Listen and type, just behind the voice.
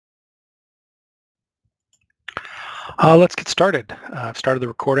Let's get started. I've started the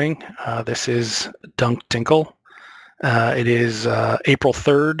recording. This is Dunk Dinkle. It is April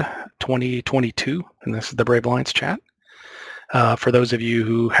 3rd, 2022, and this is the Brave Alliance chat. For those of you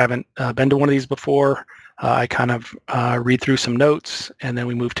who haven't been to one of these before, I kind of read through some notes, and then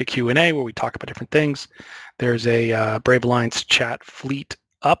we move to Q&A where we talk about different things. There's a Brave Alliance chat fleet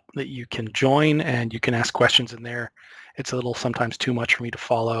up that you can join, and you can ask questions in there. It's a little sometimes too much for me to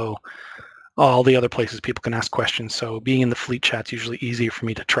follow all the other places people can ask questions. So being in the fleet chat's usually easier for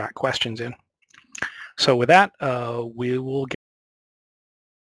me to track questions in. So with that, we will get.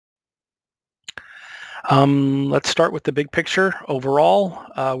 Let's start with the big picture. Overall,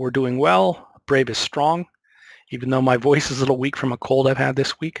 we're doing well. Brave is strong, even though my voice is a little weak from a cold I've had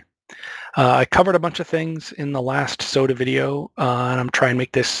this week. I covered a bunch of things in the last SOTA video, and I'm trying to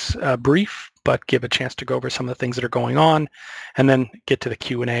make this brief, but give a chance to go over some of the things that are going on, and then get to the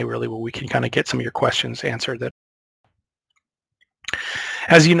Q&A really where we can kind of get some of your questions answered.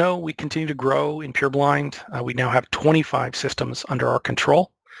 As you know, we continue to grow in Pureblind. We now have 25 systems under our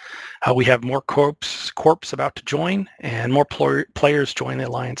control. We have more corps about to join, and more players join the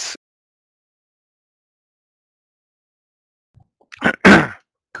Alliance.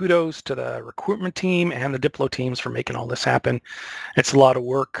 Kudos to the recruitment team and the Diplo teams for making all this happen. It's a lot of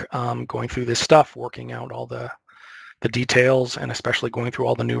work going through this stuff, working out all the details, and especially going through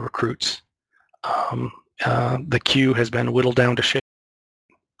all the new recruits. The queue has been whittled down to shape.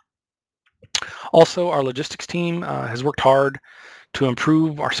 Also, our logistics team has worked hard to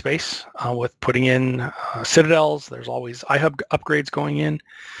improve our space with putting in citadels. There's always iHub upgrades going in.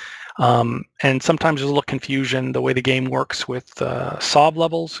 And sometimes there's a little confusion the way the game works with SOV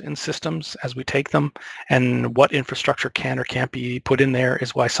levels in systems as we take them, and what infrastructure can or can't be put in there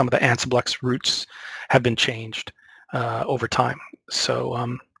is why some of the Ansiblex routes have been changed over time.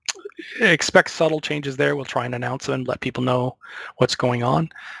 So expect subtle changes there. We'll try and announce them and let people know what's going on.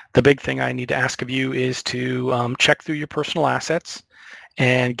 The big thing I need to ask of you is to check through your personal assets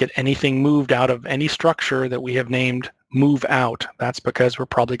and get anything moved out of any structure that we have named move out. That's because we're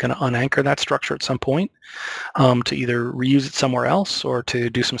probably going to unanchor that structure at some point to either reuse it somewhere else or to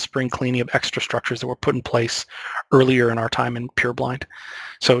do some spring cleaning of extra structures that were put in place earlier in our time in Pureblind.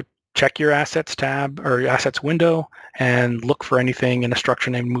 So check your assets tab or your assets window and look for anything in a structure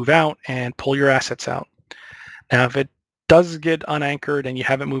named move out and pull your assets out. Now, if it does get unanchored and you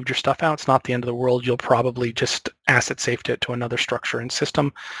haven't moved your stuff out, it's not the end of the world. You'll probably just asset safety it to another structure and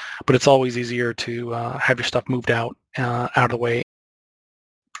system, but it's always easier to have your stuff moved out of the way.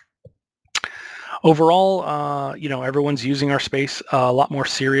 Overall, everyone's using our space a lot more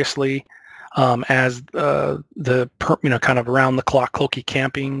seriously as the kind of around the clock cloaky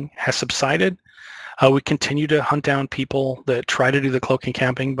camping has subsided. We continue to hunt down people that try to do the cloaking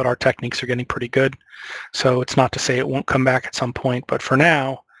camping, but our techniques are getting pretty good. So it's not to say it won't come back at some point, but for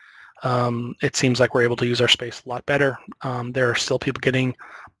now, it seems like we're able to use our space a lot better. There are still people getting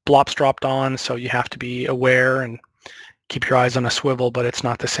blops dropped on, so you have to be aware and keep your eyes on a swivel, but it's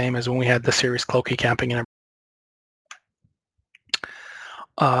not the same as when we had the serious cloaky camping. And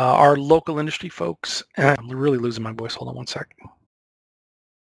our local industry folks, I'm really losing my voice. Hold on one sec.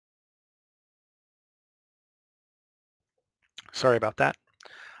 Sorry about that.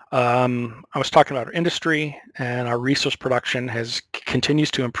 I was talking about our industry, and our resource production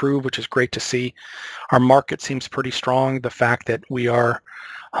continues to improve, which is great to see. Our market seems pretty strong. The fact that we are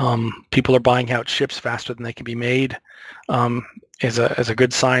people are buying out ships faster than they can be made is a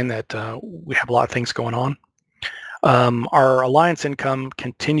good sign that we have a lot of things going on. Our alliance income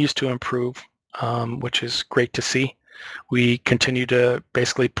continues to improve, which is great to see. We continue to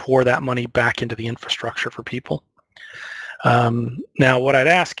basically pour that money back into the infrastructure for people. Now, what I'd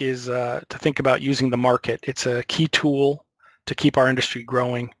ask is to think about using the market. It's a key tool to keep our industry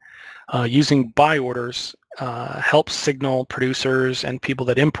growing. Using buy orders helps signal producers and people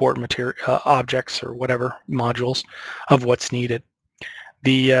that import material, objects or whatever, modules of what's needed.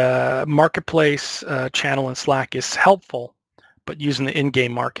 The marketplace channel in Slack is helpful, but using the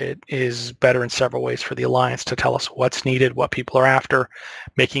in-game market is better in several ways for the Alliance to tell us what's needed, what people are after,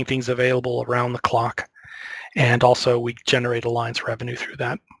 making things available around the clock. And also we generate Alliance revenue through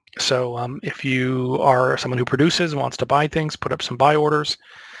that. So if you are someone who produces and wants to buy things, put up some buy orders,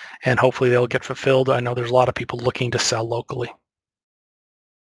 and hopefully they'll get fulfilled. I know there's a lot of people looking to sell locally.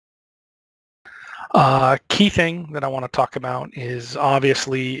 Key thing that I want to talk about is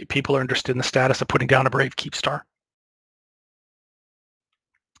obviously people are interested in the status of putting down a Brave Keepstar.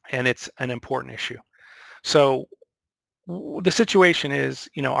 And it's an important issue. So the situation is,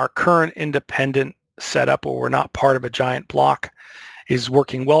 our current independent setup where we're not part of a giant block is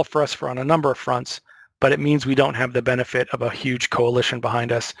working well for us on a number of fronts, but it means we don't have the benefit of a huge coalition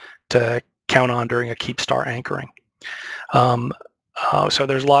behind us to count on during a Keep Star anchoring. So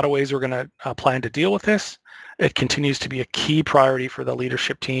there's a lot of ways we're going to plan to deal with this. It continues to be a key priority for the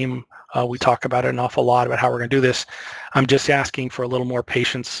leadership team. We talk about it an awful lot about how we're going to do this. I'm just asking for a little more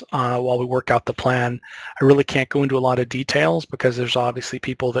patience while we work out the plan. I really can't go into a lot of details because there's obviously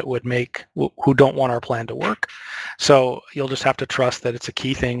people that who don't want our plan to work. So you'll just have to trust that it's a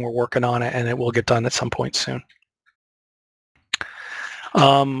key thing. We're working on it and it will get done at some point soon.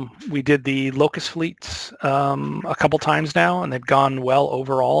 We did the locust fleets a couple times now, and they've gone well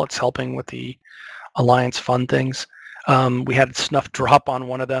overall. It's helping with the Alliance fund things. We had Snuff drop on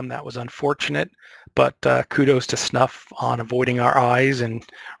one of them. That was unfortunate, but kudos to Snuff on avoiding our eyes and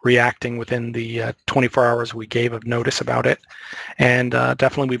reacting within the 24 hours we gave of notice about it. And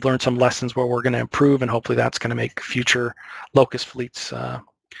definitely we've learned some lessons where we're going to improve, and hopefully that's going to make future locust fleets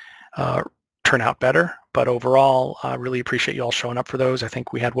turn out better. But overall, I really appreciate you all showing up for those. I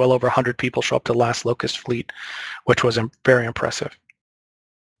think we had well over 100 people show up to the last locust fleet, which was very impressive.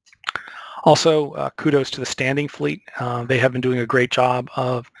 Also, kudos to the standing fleet. They have been doing a great job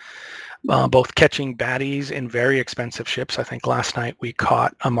of both catching baddies in very expensive ships. I think last night we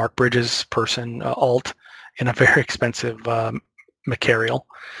caught a Mark Bridges person, Alt, in a very expensive Macarial.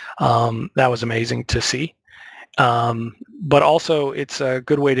 That was amazing to see. But also it's a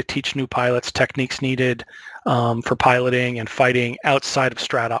good way to teach new pilots techniques needed for piloting and fighting outside of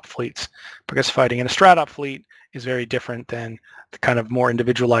Stratop fleets, because fighting in a Stratop fleet is very different than the kind of more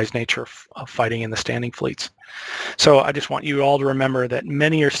individualized nature of fighting in the standing fleets. So I just want you all to remember that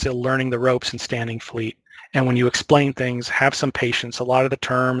many are still learning the ropes in standing fleet. And when you explain things, have some patience. A lot of the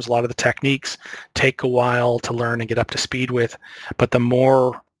terms, a lot of the techniques take a while to learn and get up to speed with, but the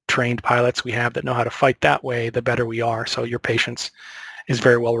more trained pilots we have that know how to fight that way, the better we are. So your patience is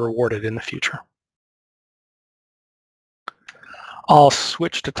very well rewarded in the future. I'll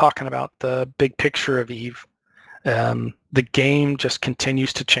switch to talking about the big picture of EVE. The game just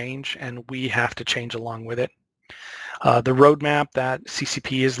continues to change, and we have to change along with it. The roadmap that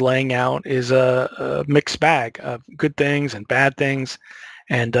CCP is laying out is a mixed bag of good things and bad things,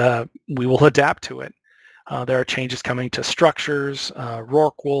 and we will adapt to it. There are changes coming to structures,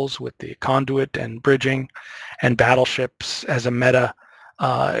 Rorquals with the conduit and bridging, and battleships as a meta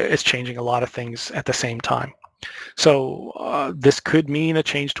is changing a lot of things at the same time. So this could mean a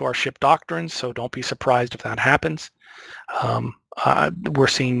change to our ship doctrines, so don't be surprised if that happens. We're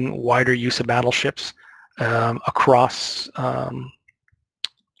seeing wider use of battleships across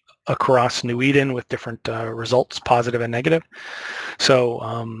New Eden with different results, positive and negative.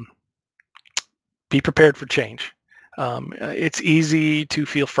 So be prepared for change. It's easy to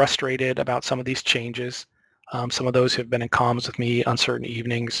feel frustrated about some of these changes. Some of those who have been in comms with me on certain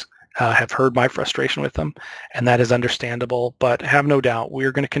evenings have heard my frustration with them, and that is understandable, but have no doubt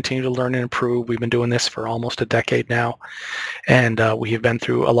we're going to continue to learn and improve. We've been doing this for almost a decade now, and we have been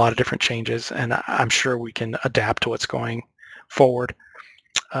through a lot of different changes, and I'm sure we can adapt to what's going forward.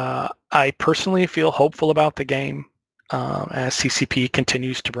 I personally feel hopeful about the game as CCP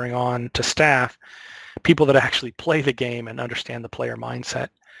continues to bring on to staff people that actually play the game and understand the player mindset.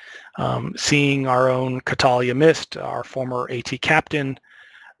 Seeing our own Catalia Mist, our former AT captain,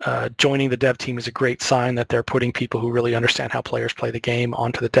 joining the dev team is a great sign that they're putting people who really understand how players play the game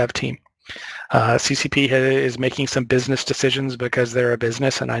onto the dev team. CCP is making some business decisions because they're a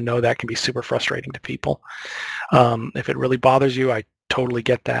business, and I know that can be super frustrating to people. If it really bothers you, I totally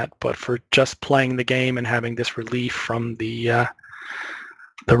get that, but for just playing the game and having this relief from the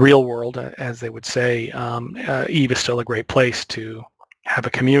real world, as they would say, EVE is still a great place to have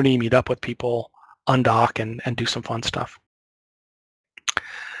a community, meet up with people, undock, and do some fun stuff.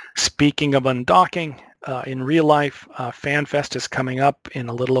 Speaking of undocking, in real life, FanFest is coming up in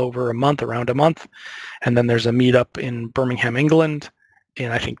a little over a month, around a month, and then there's a meetup in Birmingham, England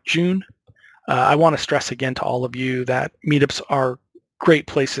in, I think, June. I want to stress again to all of you that meetups are great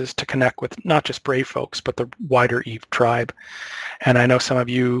places to connect with not just Brave folks, but the wider EVE tribe. And I know some of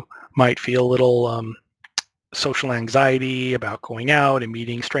you might feel a little social anxiety about going out and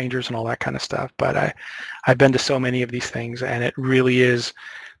meeting strangers and all that kind of stuff, but I've been to so many of these things, and it really is,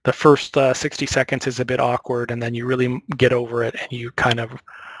 the first 60 seconds is a bit awkward, and then you really get over it, and you kind of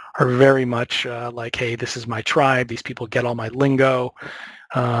are very much like, hey, this is my tribe, these people get all my lingo.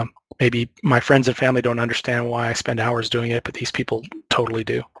 Maybe my friends and family don't understand why I spend hours doing it, but these people totally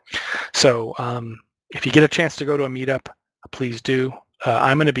do. So if you get a chance to go to a meetup, please do.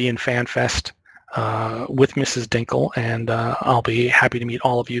 I'm going to be in FanFest with Mrs. Dinkle, and I'll be happy to meet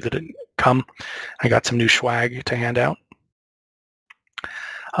all of you that come. I got some new swag to hand out.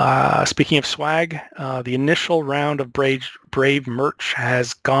 Speaking of swag, the initial round of Brave merch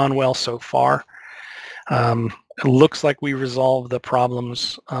has gone well so far. It looks like we resolved the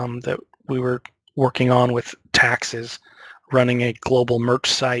problems that we were working on with taxes. Running a global merch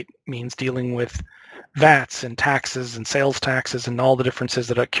site means dealing with VATs and taxes and sales taxes and all the differences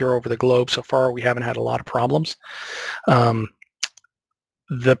that occur over the globe. So far, we haven't had a lot of problems.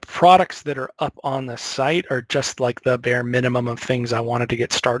 The products that are up on the site are just like the bare minimum of things I wanted to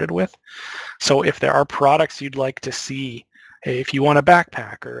get started with. So if there are products you'd like to see, if you want a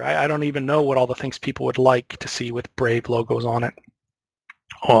backpack, or I don't even know what all the things people would like to see with Brave logos on it,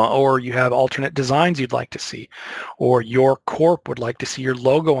 or you have alternate designs you'd like to see, or your corp would like to see your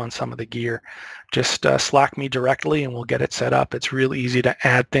logo on some of the gear, just Slack me directly and we'll get it set up. It's real easy to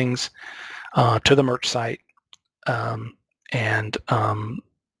add things to the merch site and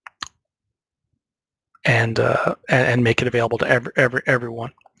make it available to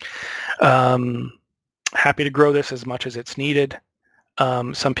everyone. Happy to grow this as much as it's needed.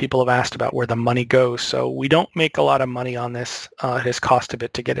 Some people have asked about where the money goes. So we don't make a lot of money on this. It has cost a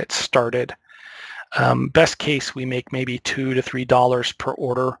bit to get it started. Best case, we make maybe $2 to $3 per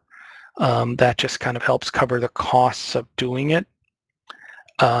order. That just kind of helps cover the costs of doing it.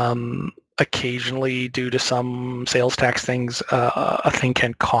 Occasionally, due to some sales tax things, a thing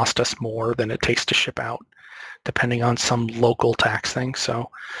can cost us more than it takes to ship out, depending on some local tax thing. So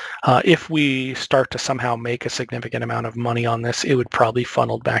if we start to somehow make a significant amount of money on this, it would probably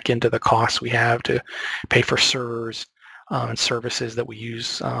funnel back into the costs we have to pay for servers and services that we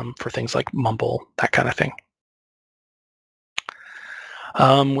use for things like Mumble, that kind of thing.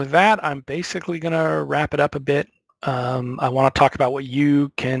 With that, I'm basically going to wrap it up a bit. I want to talk about what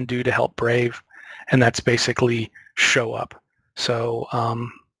you can do to help Brave, and that's basically show up. So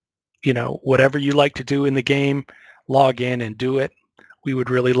whatever you like to do in the game, log in and do it. We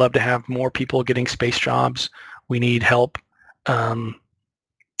would really love to have more people getting space jobs. We need help in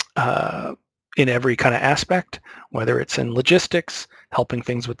every kind of aspect, whether it's in logistics, helping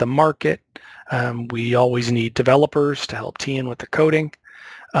things with the market. We always need developers to help Tian with the coding.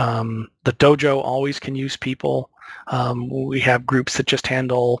 The dojo always can use people. We have groups that just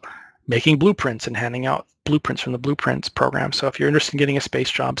handle making blueprints and handing out blueprints from the Blueprints program. So if you're interested in getting a space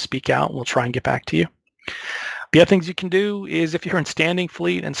job, speak out and we'll try and get back to you. The other things you can do is if you're in standing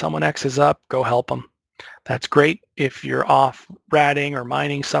fleet and someone X's up, go help them. That's great. If you're off ratting or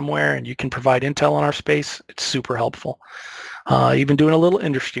mining somewhere and you can provide intel on our space, it's super helpful. Even doing a little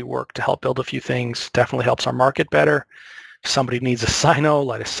industry work to help build a few things definitely helps our market better. If somebody needs a Sino,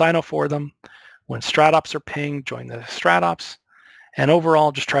 let us Sino for them. When StratOps are pinged, join the StratOps. And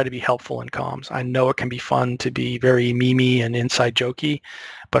overall, just try to be helpful in comms. I know it can be fun to be very memey and inside jokey,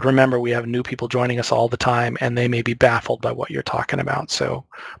 but remember, we have new people joining us all the time, and they may be baffled by what you're talking about. So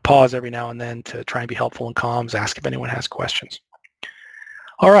pause every now and then to try and be helpful in comms, ask if anyone has questions.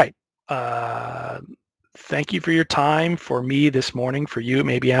 All right. Thank you for your time. For me this morning, for you,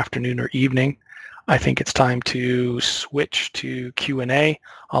 maybe afternoon or evening. I think it's time to switch to Q&A.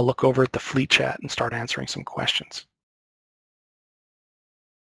 I'll look over at the fleet chat and start answering some questions.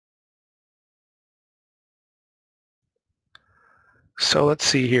 So let's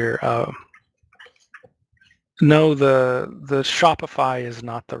see here. No, the Shopify is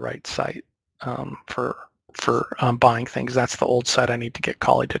not the right site for buying things. That's the old site I need to get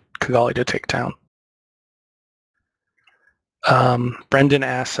Kali to take down. Brendan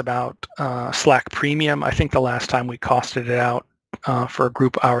asks about Slack Premium. I think the last time we costed it out for a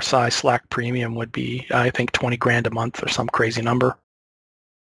group our size, Slack Premium would be, I think, 20 grand a month or some crazy number.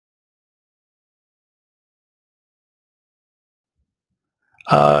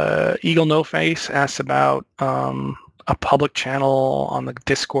 Eagle No Face asks about a public channel on the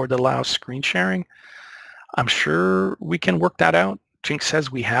Discord that allows screen sharing. I'm sure we can work that out. Jinx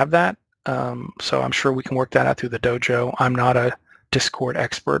says we have that. So I'm sure we can work that out through the dojo. I'm not a Discord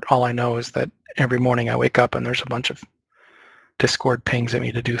expert. All I know is that every morning I wake up and there's a bunch of Discord pings at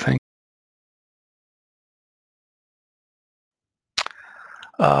me to do things.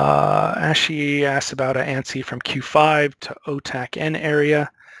 Ashi asks about an ANSI from Q5 to OTAC-N area.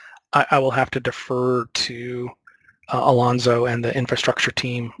 I will have to defer to Alonzo and the infrastructure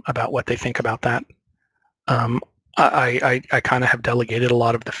team about what they think about that. I kind of have delegated a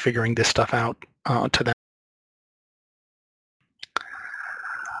lot of the figuring this stuff out to them.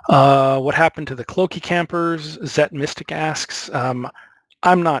 What happened to the Cloaky campers? Zet Mystic asks.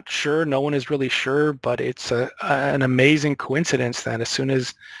 I'm not sure. No one is really sure, but it's an amazing coincidence that as soon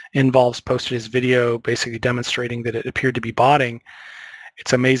as Involves posted his video basically demonstrating that it appeared to be botting,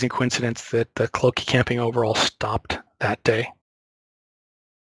 it's an amazing coincidence that the Cloaky camping overall stopped that day.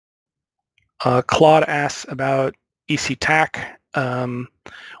 Claude asks about ECTAC.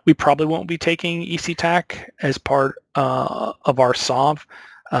 We probably won't be taking ECTAC as part of our SOV.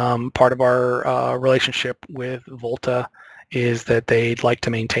 Part of our relationship with Volta is that they'd like to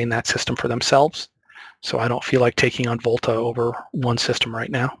maintain that system for themselves. So I don't feel like taking on Volta over one system right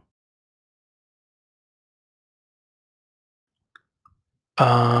now.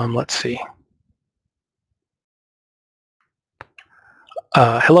 Let's see.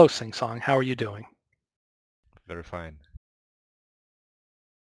 Hello, Sing Song. How are you doing? Very fine.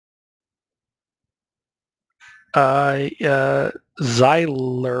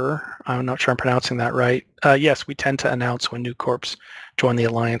 Zyler, I'm not sure I'm pronouncing that right. Yes, we tend to announce when new corps join the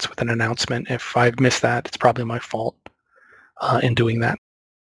alliance with an announcement. If I've missed that, it's probably my fault in doing that.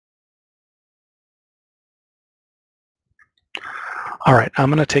 All right, I'm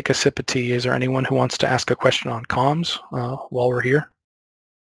going to take a sip of tea. Is there anyone who wants to ask a question on comms while we're here?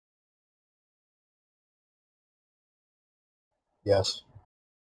 Yes.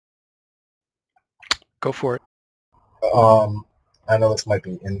 Go for it. I know this might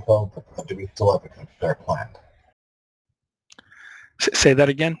be info, but do we still have a Kickstarter planned? Say that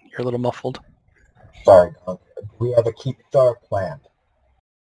again. You're a little muffled. Sorry, do we have a Kickstarter planned?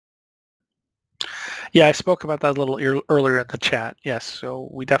 Yeah, I spoke about that a little earlier in the chat. Yes, so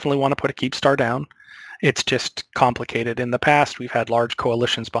we definitely want to put a Keepstar down. It's just complicated. In the past, we've had large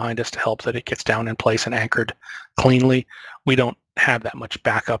coalitions behind us to help that it gets down in place and anchored cleanly. We don't have that much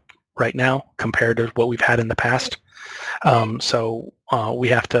backup right now compared to what we've had in the past. So we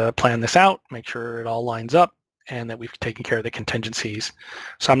have to plan this out, make sure it all lines up, and that we've taken care of the contingencies.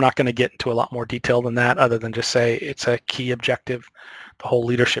 So I'm not going to get into a lot more detail than that other than just say it's a key objective. The whole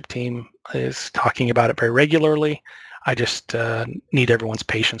leadership team is talking about it very regularly. I just need everyone's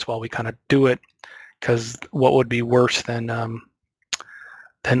patience while we kind of do it, because what would be worse than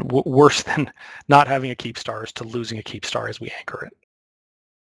not having a Keepstar is to losing a Keepstar as we anchor it.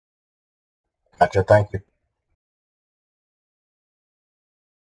 Gotcha, thank you.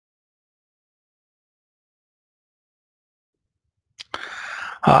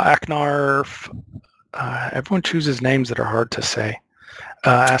 Aknar, everyone chooses names that are hard to say.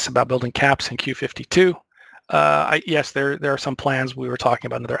 Asks about building caps in Q52. Yes, there are some plans. We were talking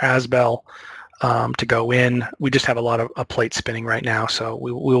about another Asbel to go in. We just have a lot of plate spinning right now, so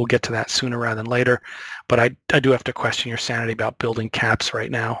we will get to that sooner rather than later. But I do have to question your sanity about building caps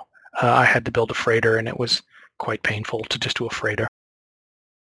right now. I had to build a freighter, and it was quite painful to just do a freighter.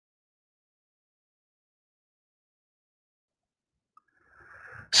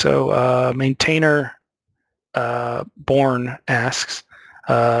 So maintainer Born asks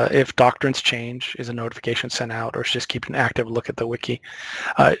if doctrines change, is a notification sent out, or is just keep an active look at the wiki?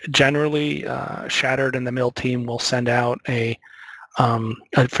 Generally, Shattered and the Mill team will send out a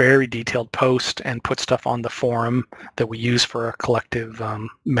very detailed post and put stuff on the forum that we use for a collective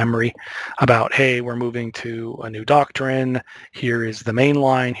memory about, hey, we're moving to a new doctrine. Here is the main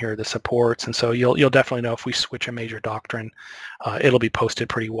line. Here are the supports. And so you'll definitely know if we switch a major doctrine. It'll be posted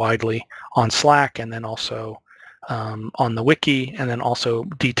pretty widely on Slack, and then also on the wiki, and then also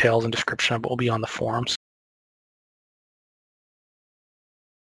details and description of it will be on the forums.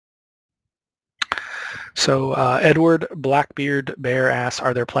 So Edward Blackbeard Bear asks,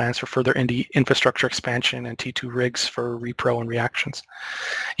 are there plans for further indie infrastructure expansion and T2 rigs for repro and reactions?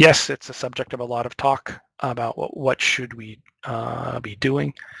 Yes, it's a subject of a lot of talk about what should we be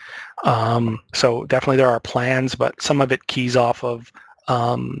doing. So definitely there are plans, but some of it keys off of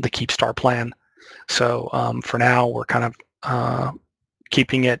the Keepstar plan. So for now, we're kind of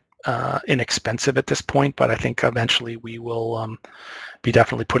keeping it inexpensive at this point, but I think eventually we will be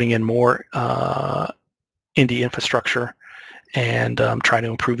definitely putting in more indie infrastructure and try to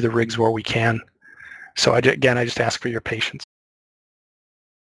improve the rigs where we can. So again, I just ask for your patience.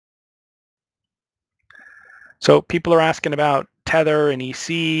 So people are asking about Tether and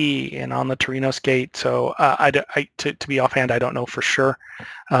EC and on the Torino skate. So to be offhand, I don't know for sure.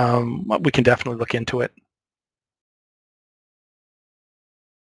 We can definitely look into it.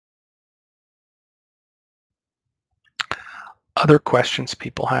 Other questions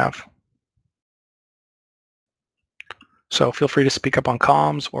people have? So feel free to speak up on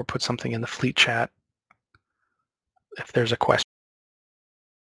comms or put something in the fleet chat if there's a question.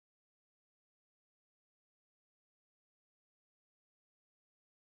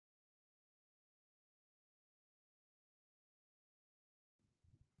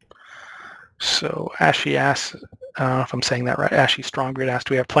 So Ashy asks, I don't know if I'm saying that right, Ashy Stronggrid asked,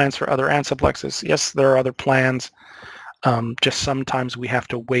 do we have plans for other Ansiplexes? Yes, there are other plans. Just sometimes we have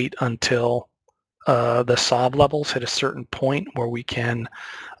to wait until the SOV levels hit a certain point where we can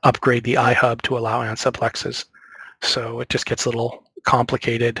upgrade the iHub to allow Ansiplexes. So it just gets a little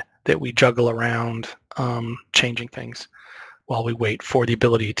complicated that we juggle around changing things while we wait for the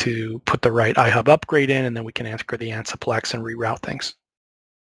ability to put the right iHub upgrade in, and then we can anchor the Ansiplex and reroute things.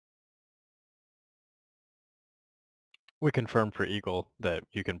 We confirmed for Eagle that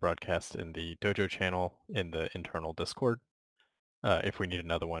you can broadcast in the Dojo channel in the internal Discord. If we need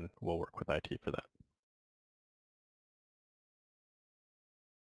another one, we'll work with IT for that.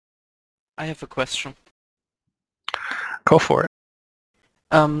 I have a question. Go for it.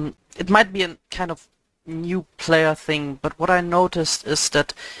 It might be a kind of new player thing, but what I noticed is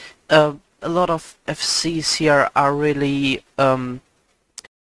that a lot of FCs here are really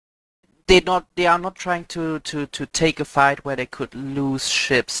they are not trying to take a fight where they could lose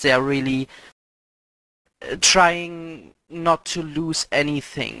ships. They are really trying not to lose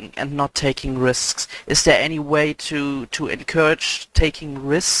anything and not taking risks. Is there any way to encourage taking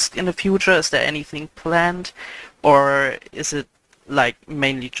risks in the future? Is there anything planned, or is it like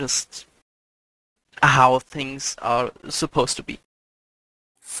mainly just how things are supposed to be?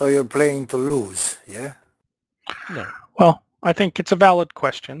 So you're playing to lose, yeah? No. Well, I think it's a valid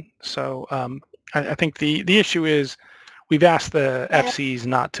question. So I think the issue is we've asked the FCs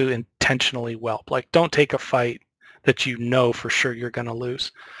not to intentionally whelp. Like, don't take a fight that you know for sure you're going to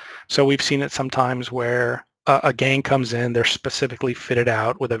lose. So we've seen it sometimes where a gang comes in, they're specifically fitted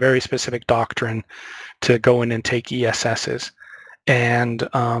out with a very specific doctrine to go in and take ESSs. And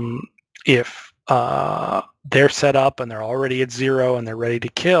if they're set up and they're already at 0 and they're ready to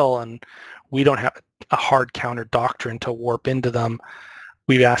kill, and we don't have a hard counter doctrine to warp into them,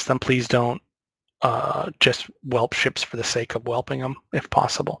 we've asked them, please don't just whelp ships for the sake of whelping them, if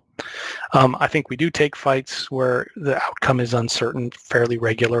possible. I think we do take fights where the outcome is uncertain fairly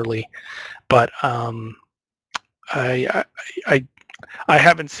regularly, but I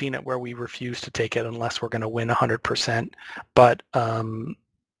haven't seen it where we refuse to take it unless we're going to win 100%. But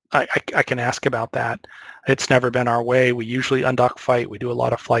I can ask about that. It's never been our way. We usually undock fight. We do a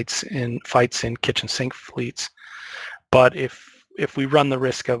lot of fights in kitchen sink fleets. But if we run the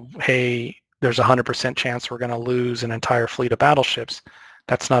risk of, hey, there's a 100% chance we're going to lose an entire fleet of battleships,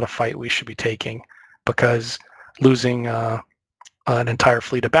 that's not a fight we should be taking, because losing an entire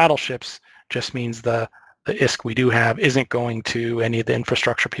fleet of battleships just means the ISK we do have isn't going to any of the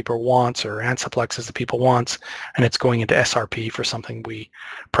infrastructure people wants or Ansiplexes that people wants, and it's going into SRP for something we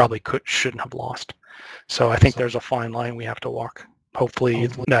probably shouldn't have lost. So I think there's a fine line we have to walk. Hopefully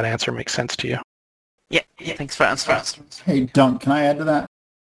that answer makes sense to you. Yeah, thanks for answering. Hey, Dunk, can I add to that?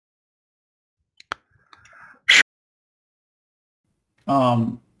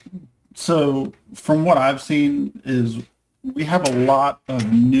 So from what I've seen is we have a lot of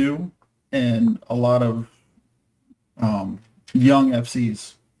new and a lot of young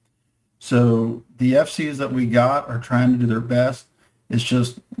FCs. So the FCs that we got are trying to do their best. It's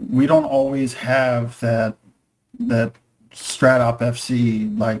just we don't always have that Stratop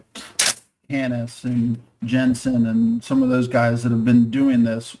FC like Canis and Jensen and some of those guys that have been doing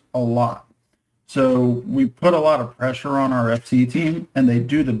this a lot. So we put a lot of pressure on our FC team, and they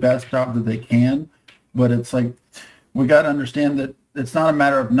do the best job that they can. But it's like we got to understand that it's not a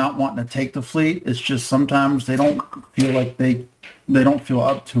matter of not wanting to take the fleet. It's just sometimes they don't feel like they don't feel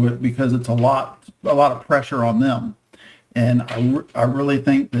up to it because it's a lot of pressure on them. And I really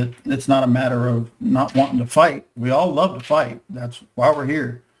think that it's not a matter of not wanting to fight. We all love to fight. That's why we're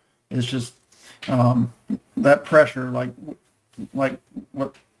here. It's just that pressure, like what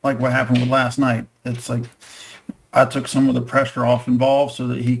happened with last night. It's like I took some of the pressure off involved so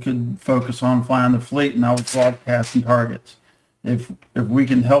that he could focus on flying the fleet, and I was broadcasting targets. If we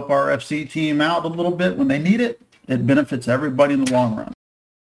can help our FC team out a little bit when they need it, it benefits everybody in the long run.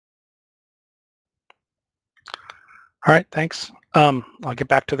 All right, thanks. I'll get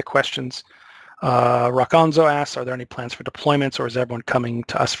back to the questions. Rakonzo asks, are there any plans for deployments, or is everyone coming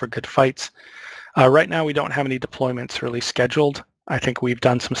to us for good fights? Right now, we don't have any deployments really scheduled. I think we've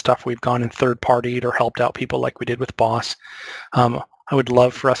done some stuff. We've gone in third-partied or helped out people like we did with Boss. I would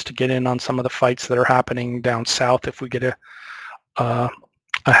love for us to get in on some of the fights that are happening down south if we get a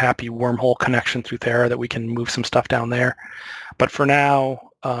happy wormhole connection through there that we can move some stuff down there. But for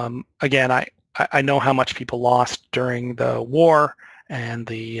now, again, I know how much people lost during the war and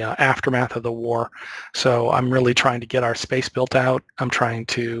the aftermath of the war. So I'm really trying to get our space built out. I'm trying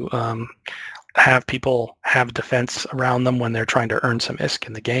to have people have defense around them when they're trying to earn some ISK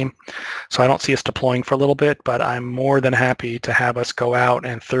in the game. So I don't see us deploying for a little bit, but I'm more than happy to have us go out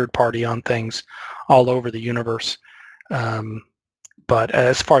and third party on things all over the universe. But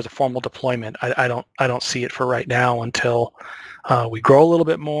as far as a formal deployment, I don't see it for right now until we grow a little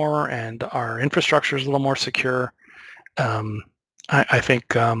bit more and our infrastructure is a little more secure. I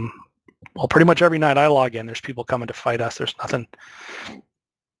think, well, pretty much every night I log in, there's people coming to fight us. There's nothing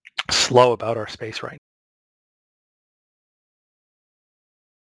slow about our space right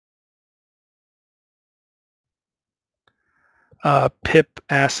now. Pip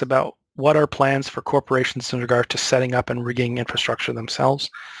asks about what are plans for corporations in regard to setting up and rigging infrastructure themselves.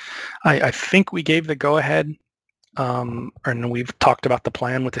 I think we gave the go-ahead, and we've talked about the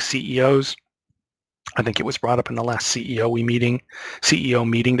plan with the CEOs. I think it was brought up in the last CEO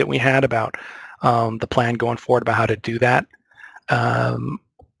meeting that we had about the plan going forward about how to do that.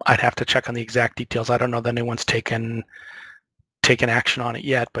 I'd have to check on the exact details. I don't know that anyone's taken action on it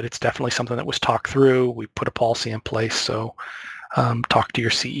yet, but it's definitely something that was talked through. We put a policy in place, so talk to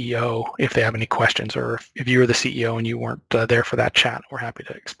your CEO if they have any questions, or if you were the CEO and you weren't there for that chat, we're happy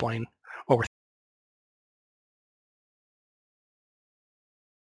to explain what we're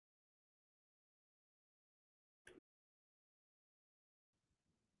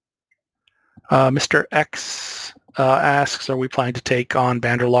Mr. X asks, are we planning to take on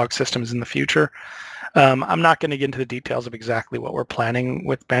Banderlog systems in the future? I'm not going to get into the details of exactly what we're planning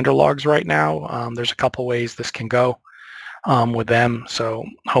with Banderlogs right now. There's a couple ways this can go with them, so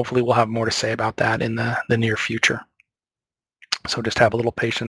hopefully we'll have more to say about that in the near future. So just have a little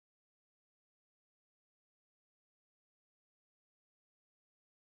patience.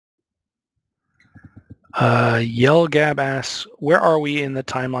 Yellgab asks, where are we in the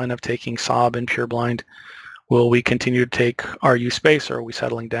timeline of taking Saab and Pureblind? Will we continue to take RU space, or are we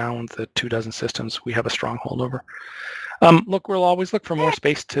settling down with the 24 systems we have a strong hold over? Look, we'll always look for more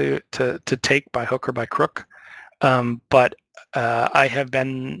space to take by hook or by crook, but I have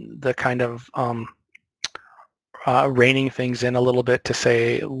been the kind of reining things in a little bit to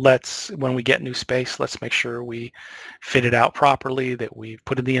say, when we get new space, let's make sure we fit it out properly, that we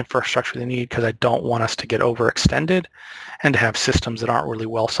put in the infrastructure they need, because I don't want us to get overextended and to have systems that aren't really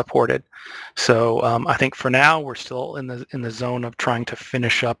well supported. So I think for now we're still in the zone of trying to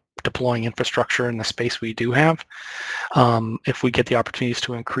finish up deploying infrastructure in the space we do have. If we get the opportunities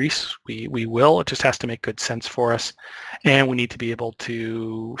to increase, we will. It just has to make good sense for us, and we need to be able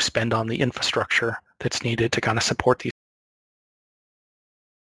to spend on the infrastructure that's needed to kind of support these.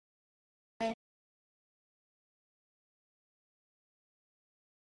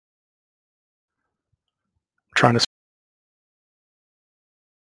 Trying to.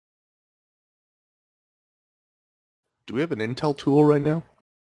 Do we have an Intel tool right now?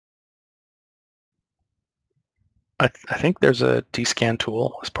 I think there's a DScan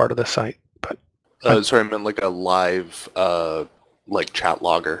tool as part of the site, but Sorry, I meant like a live like chat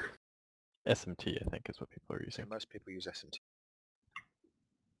logger. SMT, I think, is what people are using. Most people use SMT.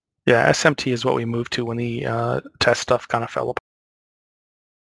 yeah, SMT is what we moved to when the test stuff kind of fell apart.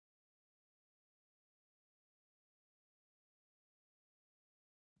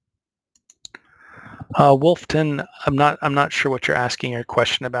 Wolfton, I'm not sure what you're asking. Your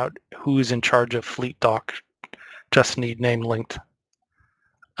question about who's in charge of Fleet Doc. Just need name linked.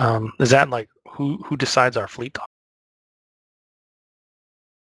 Is that like who decides our Fleet Doc?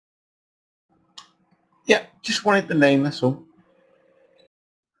 Yeah, just wanted the name, that's all.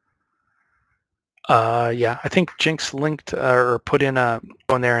 Yeah, I think Jinx linked or put in go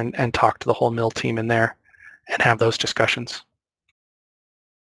in there and talk to the whole mill team in there and have those discussions.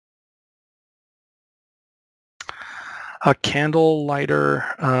 A candle lighter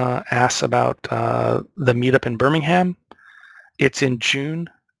asks about the meetup in Birmingham. It's in June.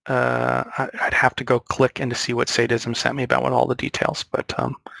 I'd have to go click in to see what Sadism sent me about what all the details, but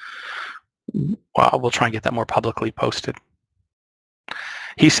well, we'll try and get that more publicly posted.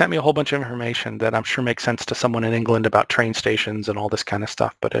 He sent me a whole bunch of information that I'm sure makes sense to someone in England about train stations and all this kind of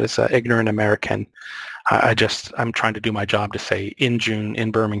stuff, but as an ignorant American, I'm trying to do my job to say in June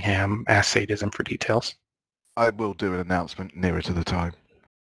in Birmingham, ask Sadism for details. I will do an announcement nearer to the time.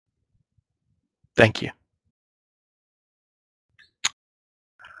 Thank you.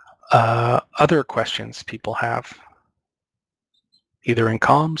 Other questions people have, either in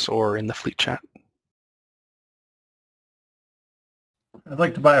comms or in the fleet chat? I'd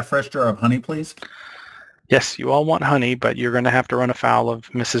like to buy a fresh jar of honey, please. Yes, you all want honey, but you're going to have to run afoul of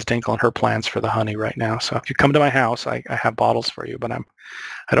Mrs. Dinkle and her plans for the honey right now. So if you come to my house, I have bottles for you, but I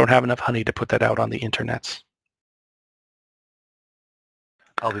don't have enough honey to put that out on the internets.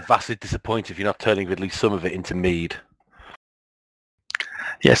 I'll be vastly disappointed if you're not turning at least some of it into mead.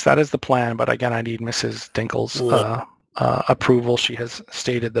 Yes, that is the plan, but again, I need Mrs. Dinkle's approval, she has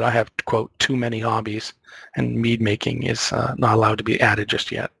stated that I have, quote, too many hobbies, and mead making is not allowed to be added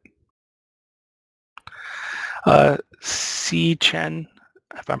just yet. C. Chen,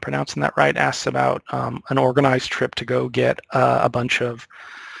 if I'm pronouncing that right, asks about an organized trip to go get a bunch of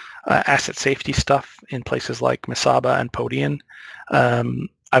asset safety stuff in places like Mesaba and Podian.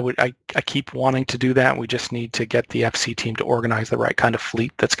 I keep wanting to do that. We just need to get the FC team to organize the right kind of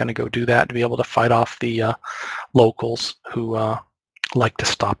fleet that's going to go do that, to be able to fight off the locals who like to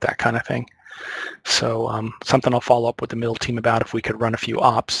stop that kind of thing. So something I'll follow up with the middle team about, if we could run a few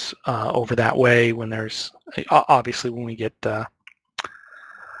ops over that way when there's, obviously when we get the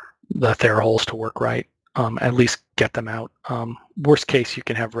Theraholes to work right, at least get them out. Worst case, you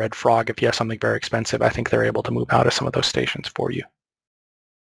can have Red Frog if you have something very expensive. I think they're able to move out of some of those stations for you.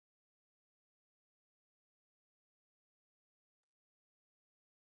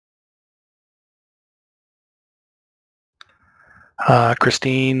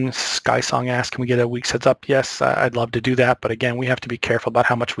 Christine Skysong asked, can we get a week's heads up? Yes, I'd love to do that. But again, we have to be careful about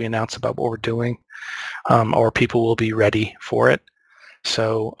how much we announce about what we're doing, or people will be ready for it.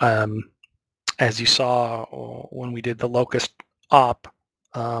 So as you saw when we did the Locust op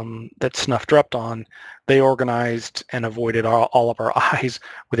that Snuff dropped on, they organized and avoided all of our eyes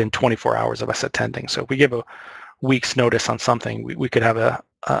within 24 hours of us attending. So if we give a week's notice on something, we could have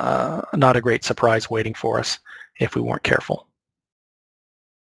not a great surprise waiting for us if we weren't careful.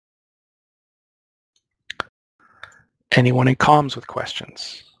 Anyone in comms with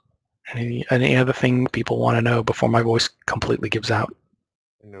questions? Any other thing people want to know before my voice completely gives out?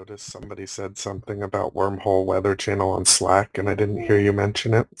 I noticed somebody said something about Wormhole Weather Channel on Slack, and I didn't hear you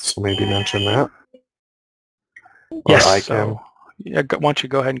mention it, so maybe mention that. Yes, or I so yeah, why don't you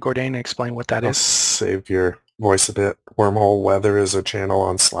go ahead and Gordain and explain what that I'll is? save your voice a bit. Wormhole Weather is a channel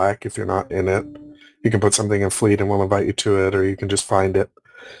on Slack. If you're not in it, you can put something in Fleet and we'll invite you to it, or you can just find it.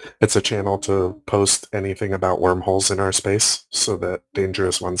 It's a channel to post anything about wormholes in our space so that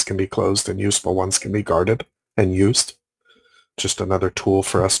dangerous ones can be closed and useful ones can be guarded and used. Just another tool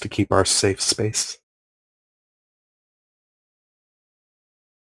for us to keep our safe space.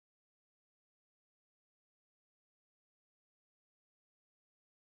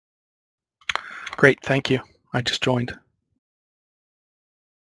 Great, thank you. I just joined.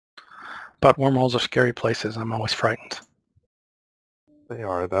 But wormholes are scary places. I'm always frightened. They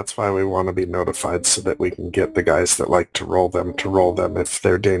are. That's why we want to be notified so that we can get the guys that like to roll them if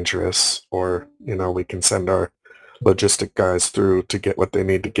they're dangerous, or, you know, we can send our logistic guys through to get what they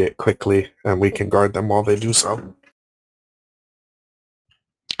need to get quickly, and we can guard them while they do so.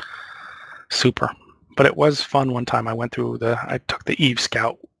 Super. But it was fun one time. I took the Eve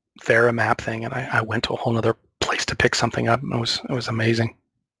Scout Thera map thing, and I went to a whole other place to pick something up. It was amazing.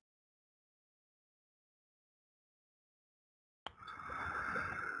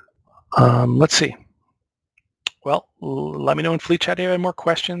 Let's see. Well, let me know in Fleet Chat if you have more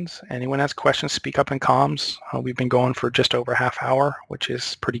questions. Anyone has questions, speak up in comms. We've been going for just over half hour, which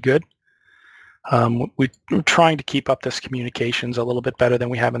is pretty good. We're trying to keep up this communications a little bit better than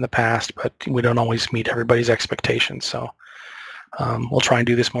we have in the past, but we don't always meet everybody's expectations. So we'll try and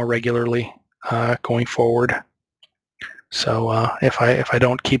do this more regularly going forward. So if I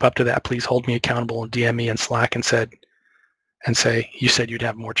don't keep up to that, please hold me accountable and DM me in Slack and say you said you'd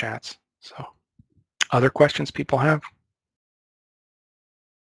have more chats. So other questions people have?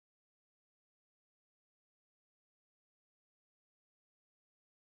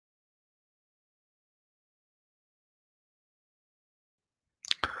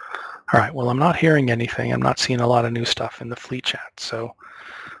 All right, well, I'm not hearing anything. I'm not seeing a lot of new stuff in the Fleet Chat. So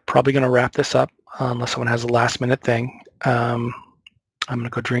probably going to wrap this up unless someone has a last minute thing. I'm going to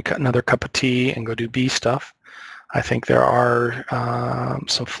go drink another cup of tea and go do bee stuff. I think there are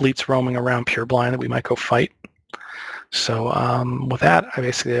some fleets roaming around Pureblind that we might go fight. So with that,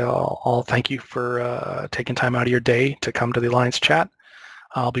 I'll thank you for taking time out of your day to come to the Alliance chat.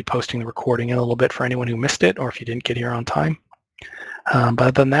 I'll be posting the recording in a little bit for anyone who missed it or if you didn't get here on time. But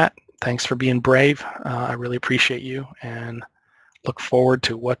other than that, thanks for being brave. I really appreciate you and look forward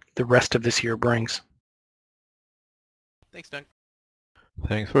to what the rest of this year brings. Thanks, Doug.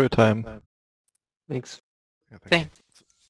 Thanks for your time. Thanks. Thanks.